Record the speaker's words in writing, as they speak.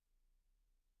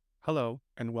Hello,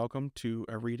 and welcome to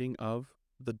a reading of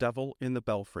The Devil in the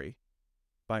Belfry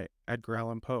by Edgar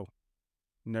Allan Poe.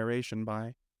 Narration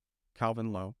by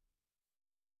Calvin Lowe.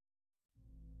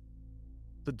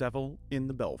 The Devil in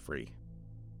the Belfry.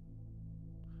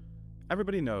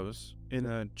 Everybody knows, in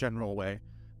a general way,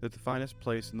 that the finest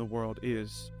place in the world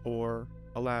is, or,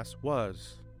 alas,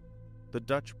 was, the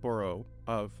Dutch borough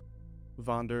of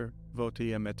Vonder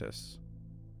Votiamitis.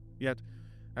 Yet,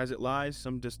 as it lies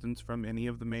some distance from any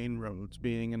of the main roads,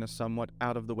 being in a somewhat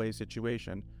out-of-the-way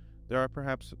situation, there are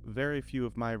perhaps very few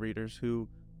of my readers who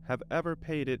have ever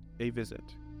paid it a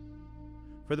visit.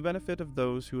 For the benefit of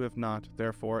those who have not,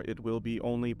 therefore, it will be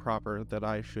only proper that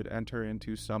I should enter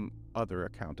into some other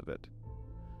account of it.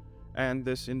 And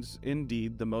this is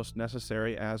indeed the most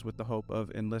necessary, as with the hope of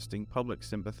enlisting public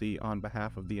sympathy on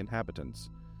behalf of the inhabitants,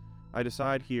 I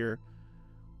decide here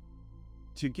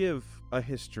to give a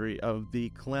history of the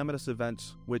calamitous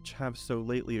events which have so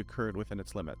lately occurred within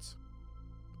its limits.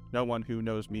 No one who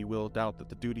knows me will doubt that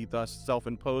the duty thus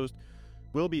self-imposed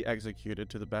will be executed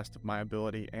to the best of my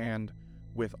ability and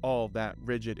with all that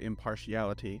rigid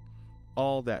impartiality,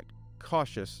 all that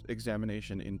cautious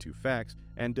examination into facts,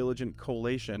 and diligent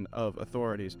collation of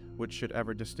authorities which should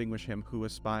ever distinguish him who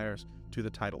aspires to the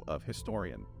title of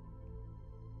historian.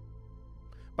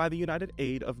 By the united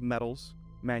aid of medals,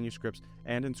 manuscripts,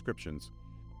 and inscriptions,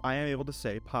 I am able to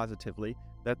say positively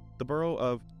that the borough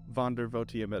of Vonder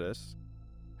Votiamitis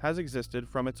has existed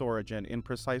from its origin in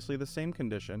precisely the same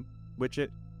condition which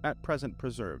it at present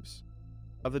preserves.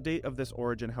 Of the date of this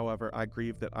origin, however, I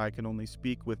grieve that I can only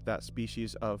speak with that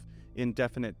species of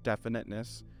indefinite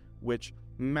definiteness which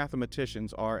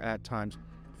mathematicians are at times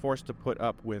forced to put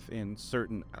up with in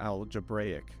certain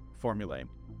algebraic formulae.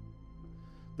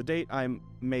 The date, I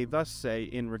may thus say,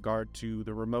 in regard to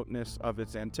the remoteness of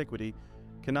its antiquity,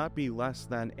 cannot be less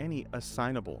than any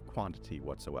assignable quantity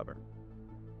whatsoever.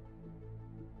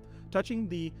 Touching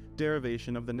the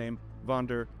derivation of the name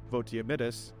Vonder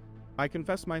Votiamitis, I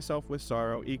confess myself with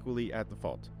sorrow equally at the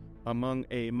fault. Among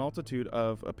a multitude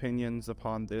of opinions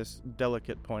upon this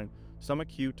delicate point, some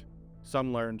acute,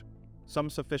 some learned, some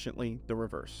sufficiently the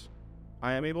reverse,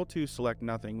 I am able to select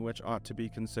nothing which ought to be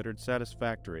considered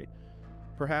satisfactory.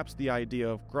 Perhaps the idea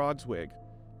of Grogswig,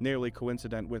 nearly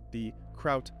coincident with the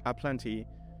Kraut a plenty,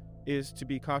 is to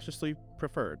be cautiously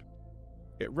preferred.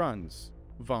 It runs,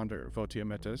 Vonder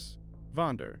Votiamitis,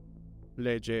 Vonder,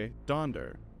 lege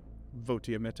donder,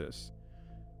 Votiamitis,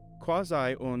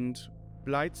 quasi und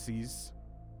Blitzes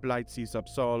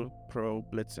absol pro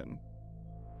blitzen.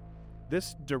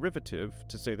 This derivative,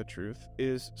 to say the truth,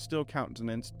 is still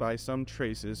countenanced by some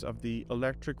traces of the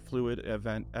electric fluid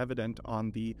event evident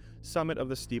on the summit of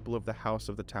the steeple of the house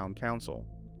of the town council.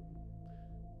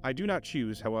 I do not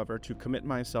choose, however, to commit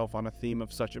myself on a theme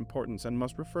of such importance, and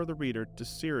must refer the reader to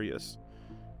series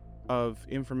of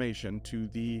information to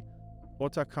the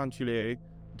Autocantule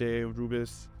de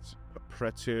Rubis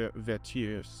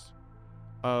Pretervetius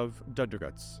of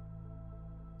Dudderguts.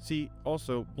 See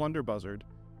also Blunderbuzzard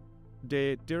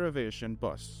de Derivation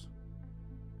Bus.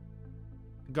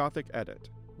 Gothic Edit,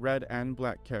 red and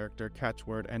black character,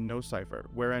 catchword, and no cipher,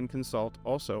 wherein consult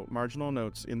also marginal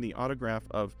notes in the autograph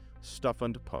of Stuff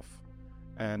and Puff,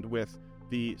 and with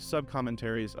the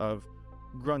subcommentaries of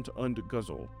Grunt und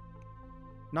Guzzle.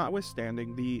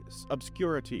 Notwithstanding the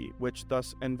obscurity which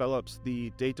thus envelops the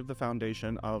date of the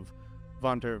foundation of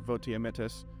Vonder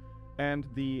Votiamitis and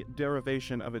the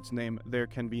derivation of its name, there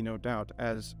can be no doubt,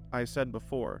 as I said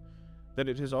before, that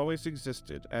it has always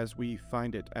existed as we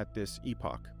find it at this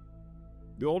epoch.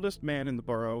 The oldest man in the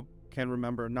borough can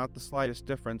remember not the slightest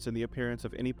difference in the appearance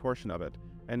of any portion of it,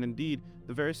 and indeed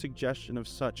the very suggestion of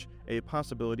such a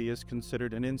possibility is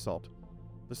considered an insult.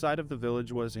 The site of the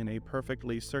village was in a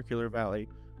perfectly circular valley,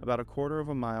 about a quarter of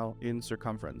a mile in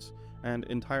circumference, and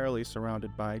entirely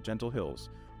surrounded by gentle hills,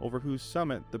 over whose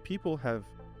summit the people have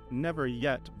never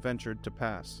yet ventured to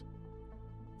pass.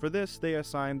 For this they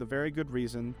assign the very good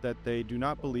reason that they do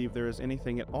not believe there is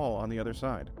anything at all on the other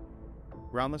side.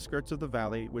 Round the skirts of the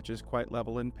valley, which is quite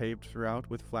level and paved throughout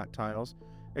with flat tiles,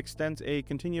 extends a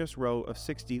continuous row of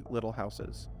 60 little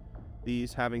houses.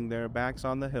 These, having their backs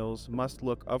on the hills, must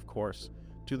look, of course,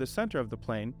 to the center of the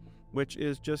plain, which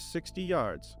is just 60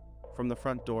 yards from the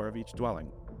front door of each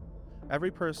dwelling.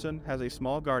 Every person has a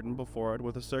small garden before it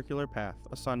with a circular path,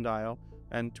 a sundial,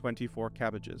 and 24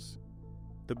 cabbages.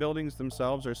 The buildings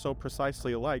themselves are so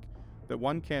precisely alike that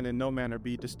one can in no manner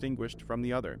be distinguished from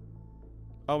the other.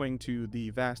 Owing to the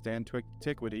vast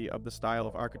antiquity of the style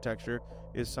of architecture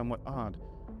is somewhat odd,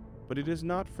 but it is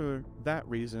not for that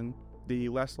reason the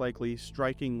less likely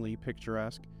strikingly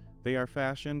picturesque They are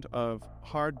fashioned of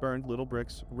hard-burned little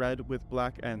bricks red with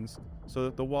black ends, so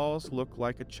that the walls look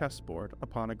like a chessboard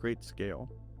upon a great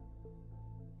scale.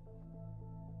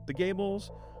 The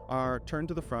gables are turned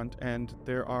to the front, and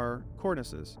there are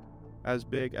cornices, as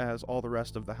big as all the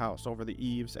rest of the house, over the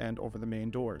eaves and over the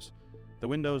main doors. The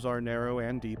windows are narrow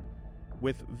and deep,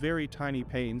 with very tiny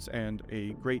panes and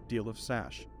a great deal of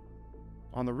sash.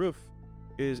 On the roof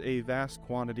is a vast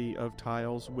quantity of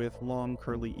tiles with long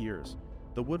curly ears.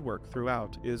 The woodwork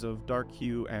throughout is of dark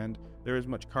hue, and there is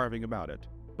much carving about it,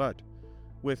 but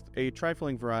with a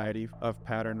trifling variety of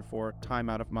pattern for time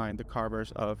out of mind. The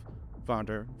carvers of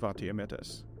Vander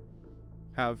Vatiamitis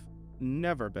have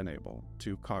never been able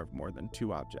to carve more than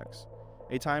two objects,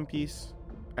 a timepiece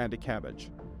and a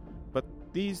cabbage. But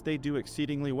these they do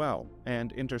exceedingly well,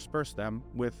 and intersperse them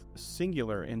with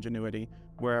singular ingenuity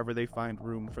wherever they find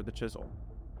room for the chisel.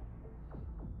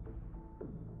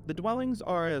 The dwellings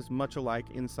are as much alike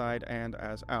inside and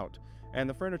as out, and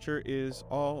the furniture is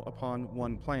all upon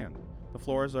one plan. The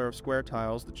floors are of square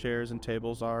tiles, the chairs and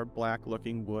tables are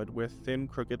black-looking wood with thin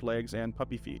crooked legs and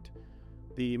puppy feet.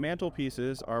 The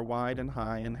mantelpieces are wide and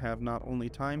high and have not only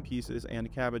timepieces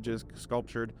and cabbages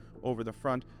sculptured over the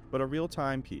front, but a real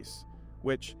timepiece,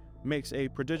 which makes a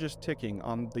prodigious ticking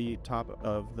on the top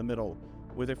of the middle,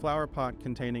 with a flower pot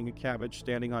containing a cabbage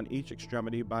standing on each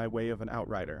extremity by way of an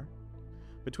outrider.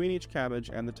 Between each cabbage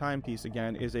and the timepiece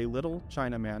again is a little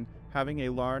Chinaman having a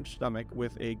large stomach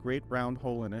with a great round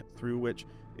hole in it through which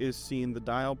is seen the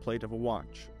dial plate of a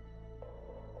watch.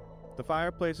 The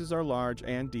fireplaces are large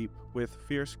and deep, with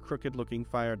fierce, crooked-looking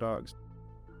fire dogs.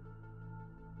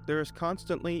 There is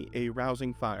constantly a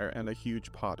rousing fire and a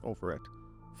huge pot over it,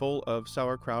 full of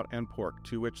sauerkraut and pork,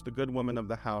 to which the good woman of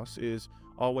the house is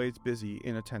always busy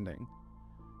in attending.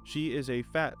 She is a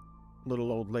fat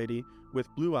little old lady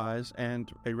with blue eyes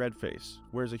and a red face,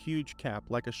 wears a huge cap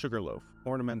like a sugar loaf,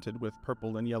 ornamented with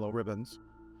purple and yellow ribbons.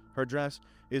 Her dress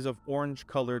is of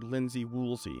orange-colored linsey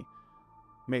woolsey,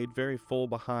 made very full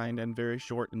behind and very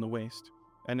short in the waist,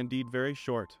 and indeed very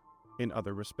short in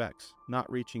other respects, not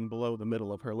reaching below the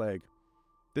middle of her leg.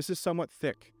 This is somewhat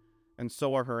thick, and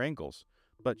so are her ankles,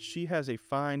 but she has a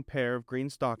fine pair of green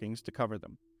stockings to cover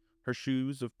them. Her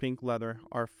shoes of pink leather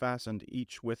are fastened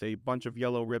each with a bunch of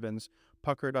yellow ribbons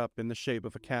puckered up in the shape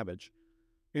of a cabbage.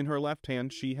 In her left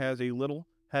hand she has a little,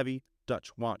 heavy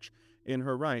Dutch watch. In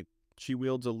her right she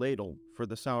wields a ladle for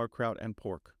the sauerkraut and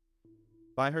pork.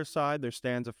 By her side there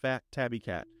stands a fat tabby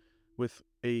cat, with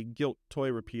a gilt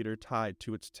toy repeater tied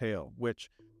to its tail, which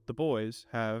the boys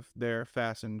have there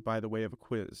fastened by the way of a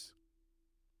quiz.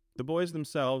 The boys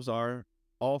themselves are,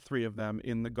 all three of them,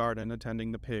 in the garden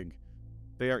attending the pig.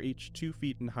 They are each 2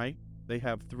 feet in height. They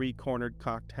have 3-cornered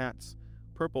cocked hats,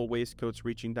 purple waistcoats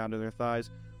reaching down to their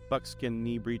thighs, buckskin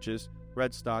knee breeches,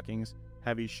 red stockings,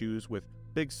 heavy shoes with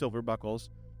big silver buckles,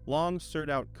 long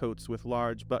stirred-out coats with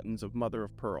large buttons of mother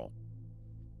of pearl.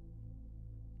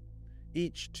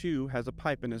 Each, too, has a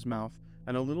pipe in his mouth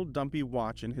and a little dumpy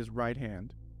watch in his right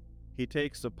hand. He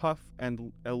takes a puff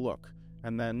and a look,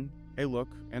 and then a look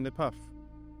and a puff.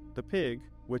 The pig,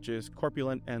 which is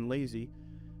corpulent and lazy,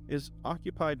 is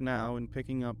occupied now in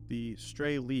picking up the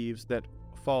stray leaves that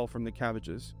fall from the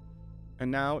cabbages, and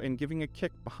now in giving a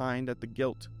kick behind at the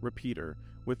gilt repeater,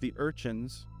 with the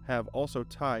urchins have also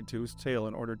tied to his tail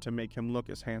in order to make him look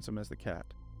as handsome as the cat.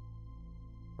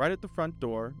 Right at the front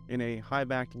door, in a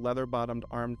high-backed leather-bottomed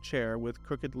armchair with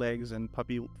crooked legs and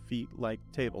puppy feet like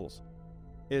tables,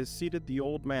 is seated the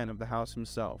old man of the house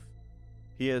himself.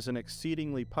 He is an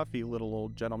exceedingly puffy little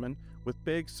old gentleman with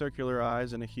big circular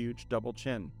eyes and a huge double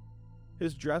chin.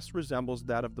 His dress resembles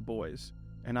that of the boys,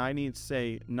 and I need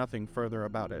say nothing further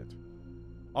about it.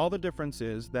 All the difference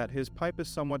is that his pipe is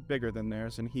somewhat bigger than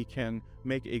theirs and he can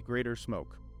make a greater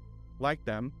smoke. Like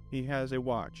them, he has a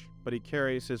watch, but he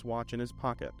carries his watch in his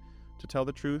pocket. To tell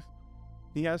the truth,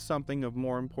 he has something of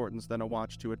more importance than a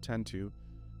watch to attend to,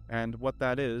 and what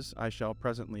that is I shall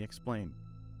presently explain.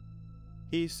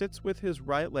 He sits with his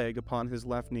right leg upon his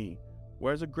left knee,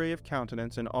 wears a grave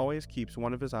countenance, and always keeps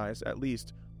one of his eyes, at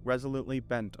least, resolutely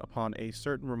bent upon a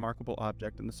certain remarkable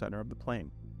object in the center of the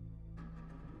plain.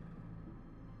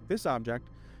 This object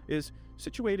is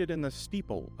situated in the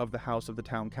steeple of the house of the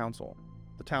town council.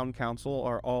 The town council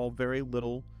are all very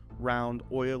little, round,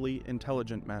 oily,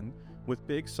 intelligent men, with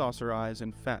big saucer eyes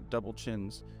and fat double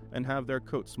chins, and have their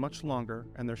coats much longer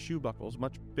and their shoe buckles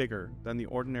much bigger than the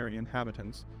ordinary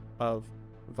inhabitants of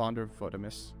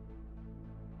Vondervodamis.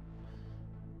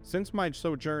 Since my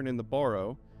sojourn in the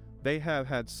borough, they have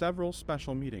had several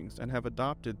special meetings and have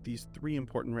adopted these 3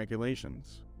 important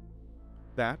regulations.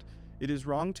 That it is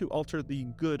wrong to alter the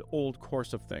good old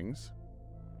course of things,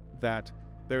 that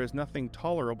there is nothing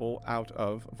tolerable out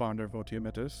of Vander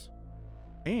Votiamitis,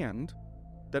 and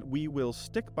that we will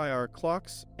stick by our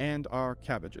clocks and our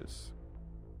cabbages.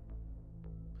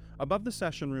 Above the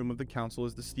session room of the council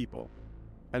is the steeple,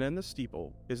 and in the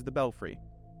steeple is the belfry,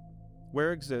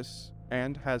 where exists,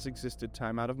 and has existed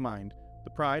time out of mind, the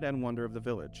pride and wonder of the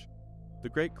village, the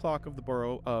great clock of the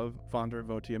borough of Vander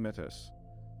Votiamitis.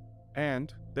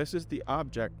 And this is the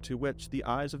object to which the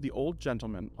eyes of the old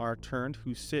gentlemen are turned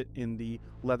who sit in the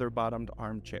leather-bottomed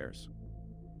armchairs.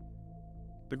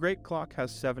 The great clock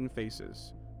has 7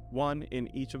 faces, one in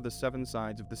each of the 7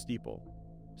 sides of the steeple,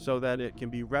 so that it can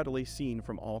be readily seen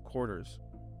from all quarters.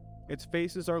 Its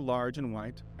faces are large and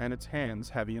white, and its hands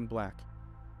heavy and black.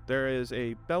 There is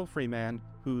a belfry man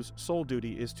whose sole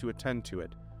duty is to attend to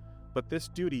it, but this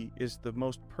duty is the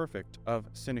most perfect of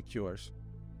sinecures.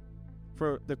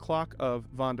 For the clock of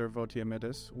Vander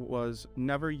Votiamitis was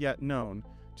never yet known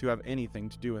to have anything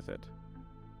to do with it.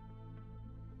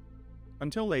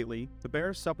 Until lately, the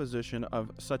bare supposition of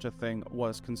such a thing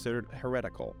was considered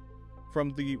heretical.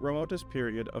 From the remotest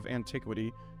period of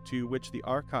antiquity to which the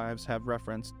archives have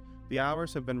referenced, the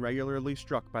hours have been regularly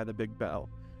struck by the big bell,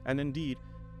 and indeed,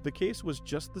 the case was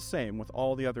just the same with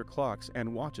all the other clocks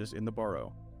and watches in the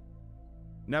borough.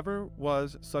 Never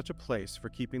was such a place for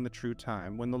keeping the true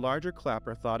time when the larger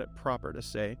clapper thought it proper to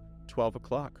say 12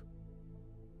 o'clock.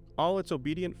 All its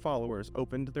obedient followers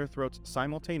opened their throats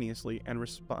simultaneously and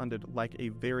responded like a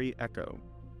very echo.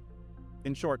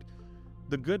 In short,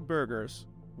 the good burghers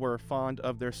were fond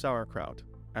of their sauerkraut,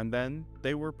 and then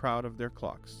they were proud of their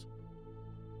clocks.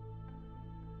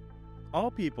 All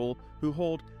people who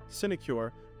hold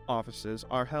sinecure offices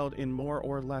are held in more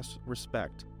or less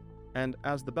respect, and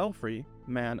as the belfry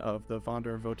man of the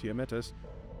Vander Votiamitis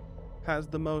has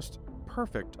the most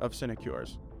perfect of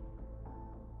sinecures.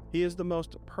 He is the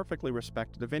most perfectly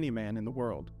respected of any man in the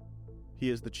world. He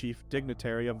is the chief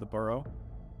dignitary of the borough,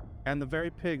 and the very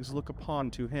pigs look upon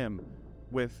to him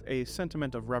with a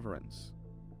sentiment of reverence.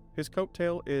 His coat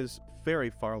tail is very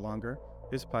far longer,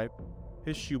 his pipe,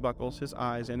 his shoe buckles, his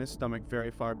eyes, and his stomach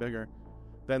very far bigger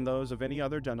than those of any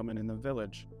other gentleman in the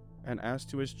village, and as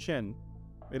to his chin,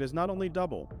 it is not only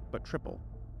double, but triple.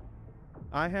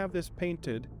 I have this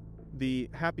painted the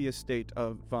happy estate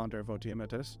of Vander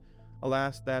Votiamitis.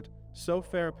 Alas, that so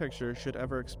fair a picture should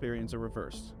ever experience a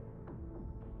reverse.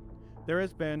 There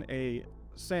has been a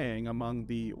saying among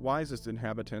the wisest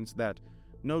inhabitants that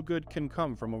no good can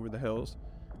come from over the hills,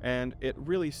 and it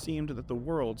really seemed that the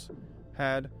worlds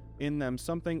had in them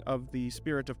something of the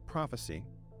spirit of prophecy.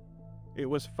 It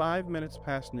was 5 minutes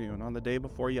past noon on the day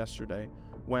before yesterday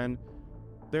when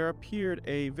there appeared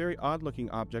a very odd-looking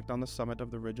object on the summit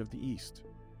of the ridge of the east.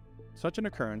 Such an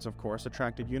occurrence, of course,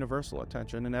 attracted universal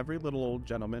attention, and every little old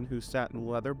gentleman who sat in a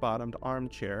leather-bottomed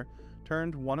armchair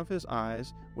turned one of his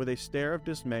eyes with a stare of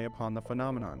dismay upon the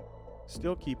phenomenon,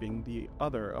 still keeping the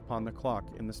other upon the clock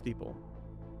in the steeple.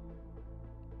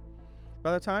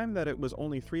 By the time that it was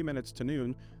only 3 minutes to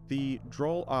noon, the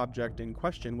droll object in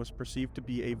question was perceived to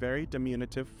be a very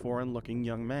diminutive, foreign-looking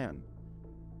young man.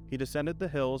 He descended the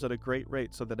hills at a great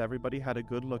rate so that everybody had a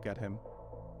good look at him.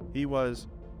 He was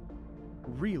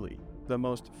really the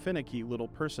most finicky little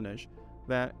personage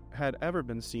that had ever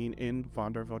been seen in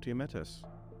Vander Votiamitis.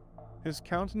 His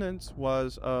countenance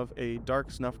was of a dark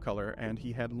snuff color, and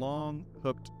he had long,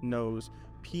 hooked nose,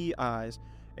 pea eyes,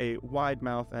 a wide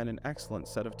mouth, and an excellent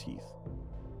set of teeth,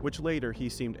 which later he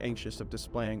seemed anxious of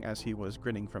displaying as he was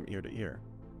grinning from ear to ear.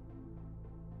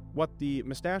 What the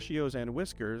mustachios and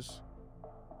whiskers,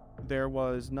 there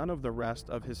was none of the rest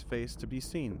of his face to be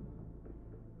seen.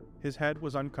 His head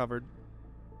was uncovered,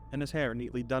 and his hair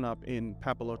neatly done up in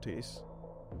papillotes.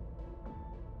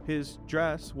 His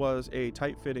dress was a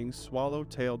tight-fitting,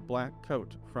 swallow-tailed black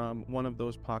coat. From one of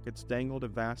those pockets dangled a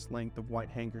vast length of white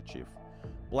handkerchief,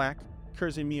 black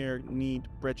kerseymere knee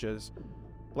breeches,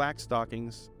 black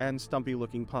stockings, and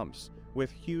stumpy-looking pumps,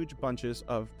 with huge bunches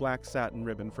of black satin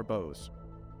ribbon for bows.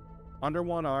 Under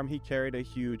one arm he carried a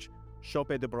huge chope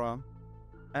de bras,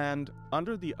 and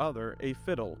under the other a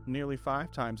fiddle nearly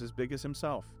 5 times as big as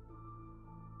himself.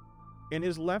 In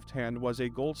his left hand was a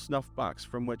gold snuff box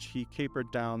from which he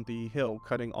capered down the hill,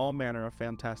 cutting all manner of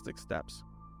fantastic steps.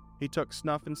 He took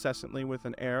snuff incessantly with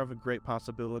an air of a great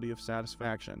possibility of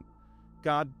satisfaction.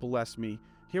 God bless me,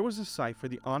 here was a sight for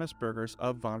the honest burghers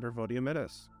of Vander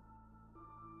Votiamitis.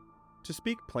 To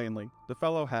speak plainly, the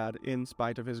fellow had, in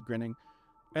spite of his grinning,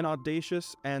 an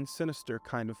audacious and sinister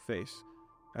kind of face,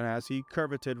 and as he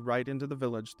curveted right into the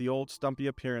village, the old stumpy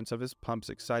appearance of his pumps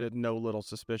excited no little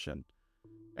suspicion.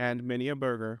 And many a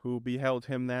burgher who beheld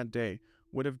him that day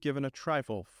would have given a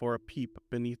trifle for a peep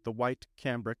beneath the white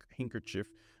cambric handkerchief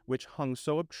which hung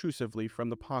so obtrusively from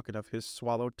the pocket of his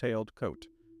swallow-tailed coat.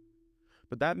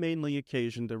 But that mainly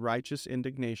occasioned a righteous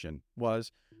indignation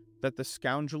was that the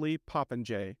scoundrelly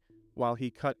popinjay, while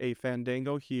he cut a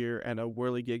fandango here and a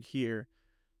whirligig here,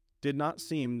 did not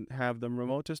seem to have the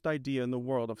remotest idea in the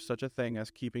world of such a thing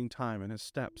as keeping time in his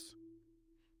steps.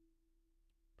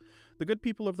 The good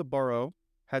people of the borough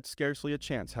had scarcely a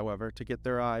chance, however, to get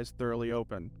their eyes thoroughly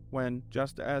open, when,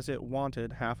 just as it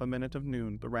wanted half a minute of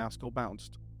noon, the rascal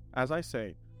bounced, as I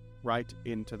say, right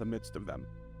into the midst of them,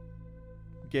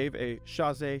 gave a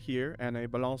chassé here and a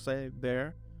balancé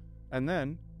there, and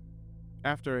then,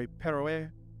 after a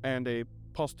pirouette and a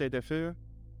poste de feu,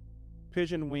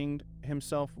 pigeon-winged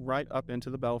himself right up into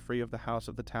the belfry of the house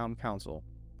of the town council,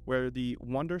 where the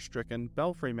wonder-stricken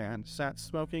Belfry man sat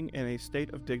smoking in a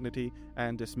state of dignity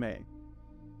and dismay.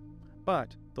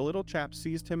 But the little chap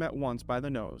seized him at once by the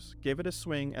nose, gave it a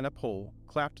swing and a pull,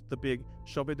 clapped the big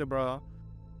chevet de bras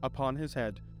upon his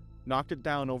head, knocked it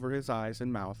down over his eyes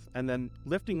and mouth, and then,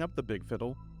 lifting up the big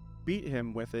fiddle, beat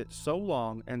him with it so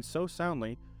long and so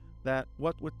soundly that,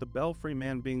 what with the Belfry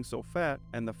man being so fat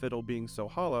and the fiddle being so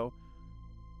hollow,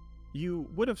 you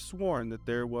would have sworn that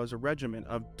there was a regiment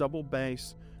of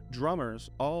double-bass drummers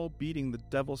all beating the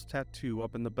devil's tattoo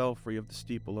up in the belfry of the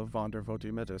steeple of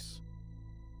Vondervoetimittis.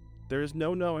 There is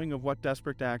no knowing of what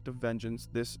desperate act of vengeance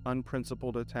this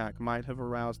unprincipled attack might have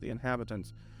aroused the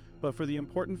inhabitants, but for the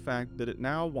important fact that it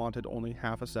now wanted only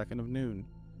half a second of noon.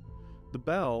 The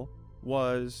bell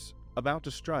was about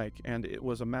to strike, and it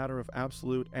was a matter of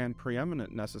absolute and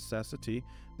preeminent necessity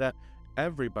that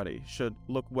everybody should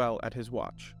look well at his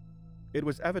watch. It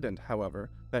was evident, however,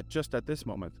 that just at this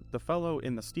moment the fellow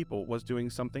in the steeple was doing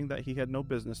something that he had no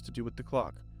business to do with the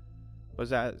clock.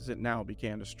 But as it now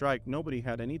began to strike, nobody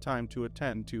had any time to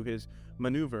attend to his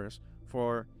maneuvers,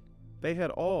 for they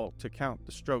had all to count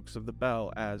the strokes of the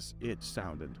bell as it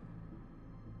sounded.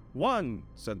 1,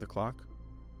 said the clock.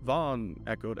 Von,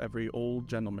 echoed every old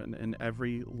gentleman in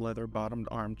every leather-bottomed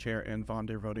armchair in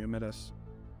Vondervoetimittis.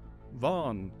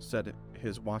 Von, said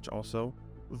his watch also.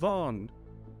 Von,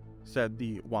 said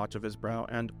the watch of his brow,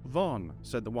 and Von,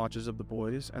 said the watches of the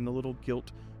boys and the little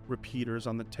gilt repeaters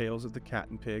on the tails of the cat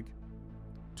and pig.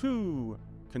 2,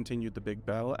 continued the big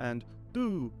bell, and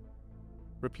do,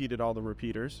 repeated all the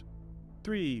repeaters.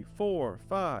 3, 4,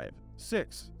 5,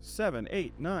 6, 7,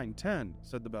 8, 9, 10,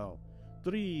 said the bell.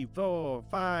 3, 4,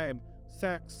 5,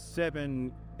 6,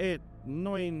 7, 8,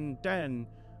 9, 10,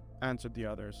 answered the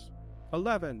others.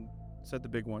 11, said the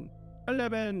big one.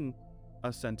 11,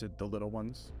 assented the little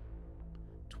ones.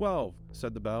 12,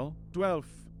 said the bell. 12,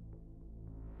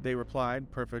 they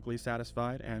replied, perfectly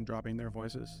satisfied and dropping their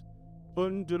voices.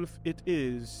 12 it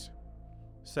is,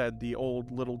 said the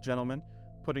old little gentlemen,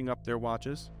 putting up their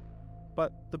watches.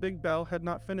 But the big bell had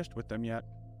not finished with them yet.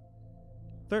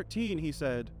 13, he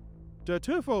said. Der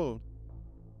Teufel!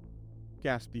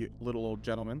 Gasped the little old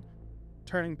gentleman,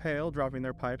 turning pale, dropping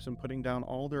their pipes and putting down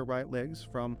all their right legs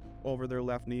from over their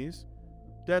left knees.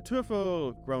 Der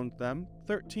Teufel! Groaned them.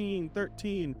 13,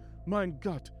 13! Mein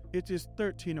Gott, it is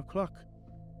 13 o'clock!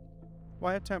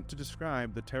 Why attempt to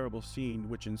describe the terrible scene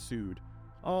which ensued?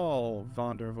 All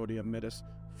Vondervoetimittis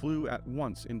flew at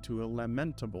once into a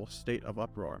lamentable state of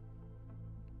uproar.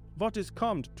 What is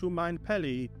come to mein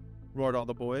Pelly? Roared all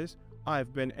the boys.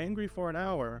 I've been angry for an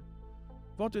hour.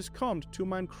 What is come to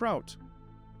mein Kraut?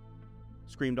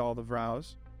 Screamed all the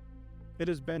vrouws. It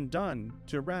has been done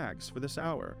to rags for this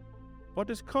hour.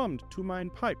 What is come to mein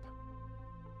pipe?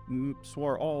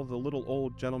 Swore all the little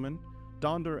old gentlemen,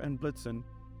 Donder and Blitzen.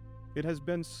 It has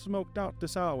been smoked out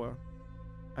this hour.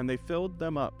 And they filled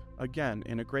them up again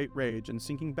in a great rage, and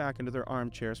sinking back into their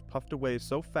armchairs, puffed away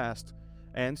so fast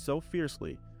and so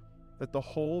fiercely that the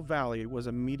whole valley was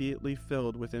immediately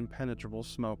filled with impenetrable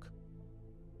smoke.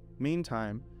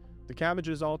 Meantime, the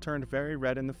cabbages all turned very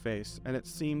red in the face, and it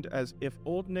seemed as if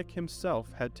old Nick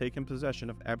himself had taken possession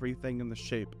of everything in the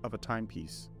shape of a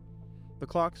timepiece. The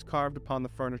clocks carved upon the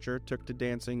furniture took to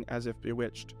dancing as if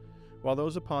bewitched, while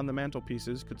those upon the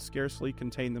mantelpieces could scarcely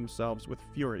contain themselves with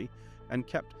fury, and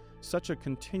kept such a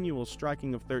continual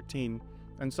striking of 13,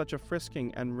 and such a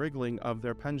frisking and wriggling of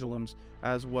their pendulums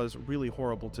as was really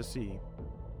horrible to see.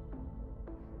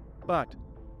 But,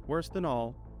 worse than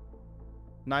all,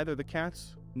 neither the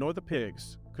cats nor the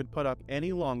pigs could put up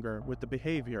any longer with the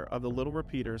behavior of the little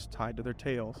repeaters tied to their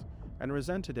tails, and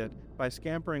resented it by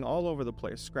scampering all over the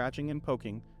place, scratching and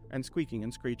poking, and squeaking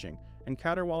and screeching, and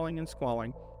caterwauling and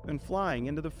squalling, and flying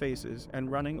into the faces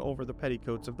and running over the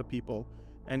petticoats of the people,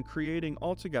 and creating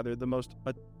altogether the most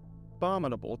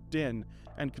abominable din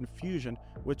and confusion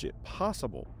which it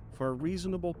possible for a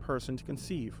reasonable person to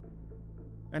conceive.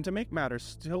 And to make matters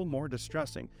still more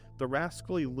distressing, the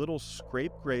rascally little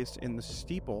scapegrace in the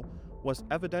steeple was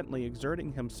evidently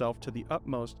exerting himself to the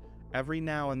utmost. Every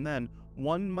now and then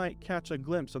one might catch a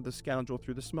glimpse of the scoundrel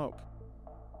through the smoke.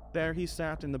 There he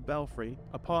sat in the belfry,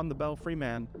 upon the belfry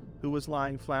man, who was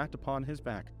lying flat upon his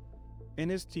back. In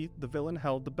his teeth the villain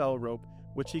held the bell rope,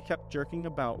 which he kept jerking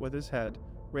about with his head,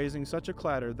 raising such a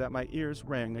clatter that my ears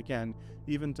rang again,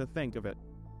 even to think of it.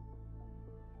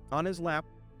 On his lap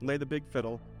lay the big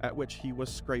fiddle, at which he was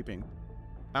scraping,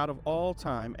 out of all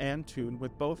time and tune,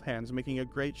 with both hands, making a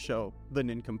great show, the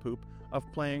nincompoop, of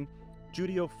playing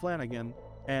Judy O'Flanagan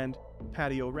and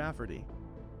Paddy O'Rafferty.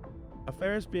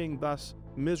 Affairs being thus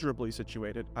miserably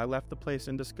situated, I left the place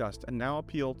in disgust, and now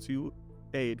appeal to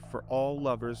aid for all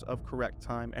lovers of correct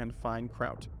time and fine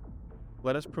kraut.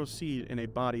 Let us proceed in a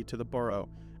body to the borough,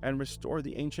 and restore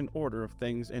the ancient order of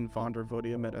things in Vonder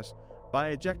Vodiamitis by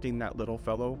ejecting that little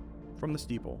fellow from the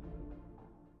steeple.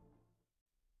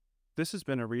 This has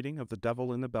been a reading of The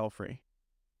Devil in the Belfry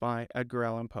by Edgar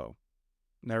Allan Poe.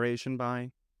 Narration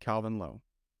by Calvin Lowe.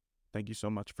 Thank you so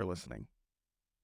much for listening.